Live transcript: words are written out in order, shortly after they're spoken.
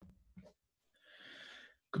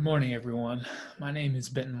Good morning, everyone. My name is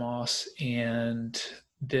Benton Moss, and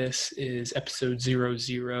this is episode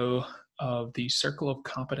 00 of the Circle of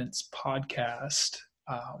Competence podcast.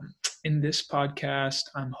 In this podcast,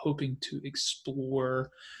 I'm hoping to explore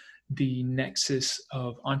the nexus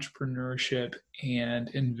of entrepreneurship and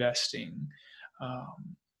investing.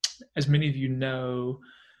 Um, as many of you know,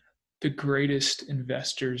 the greatest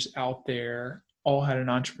investors out there all had an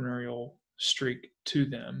entrepreneurial streak to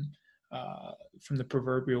them. From the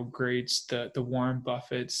proverbial greats, the Warren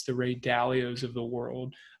Buffetts, the Ray Dalios of the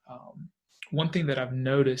world. Um, One thing that I've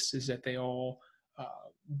noticed is that they all uh,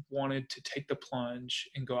 wanted to take the plunge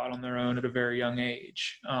and go out on their own at a very young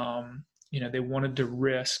age. They wanted to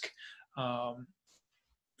risk um,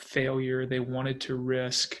 failure. They wanted to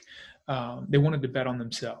risk. They wanted to bet on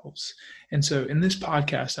themselves. And so, in this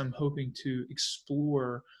podcast, I'm hoping to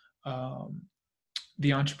explore um, the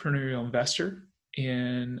entrepreneurial investor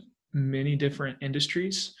in many different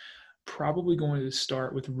industries, probably going to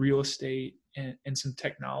start with real estate and some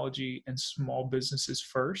technology and small businesses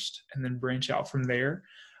first, and then branch out from there.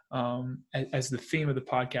 As the theme of the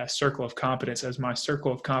podcast, Circle of Competence, as my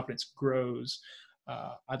circle of competence grows,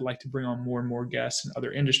 I'd like to bring on more and more guests in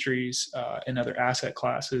other industries and other asset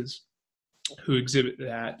classes who exhibit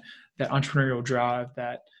that entrepreneurial drive,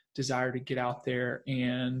 that desire to get out there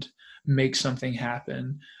and make something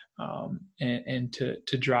happen, and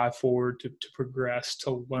to drive forward, to progress,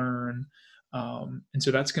 to learn. And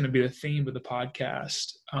so that's going to be the theme of the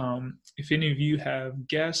podcast. If any of you have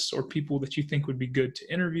guests or people that you think would be good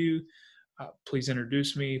to interview, please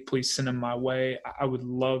introduce me. Please send them my way. I would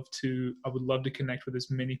love to connect with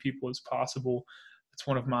as many people as possible. It's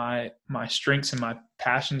one of my strengths and my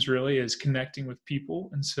passions, really, is connecting with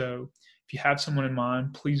people. And so if you have someone in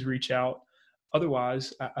mind, please reach out.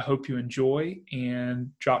 Otherwise, I hope you enjoy, and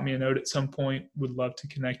drop me a note at some point. Would love to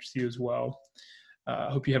connect with you as well. I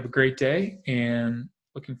hope you have a great day, and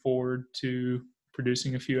looking forward to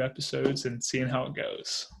producing a few episodes and seeing how it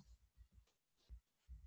goes.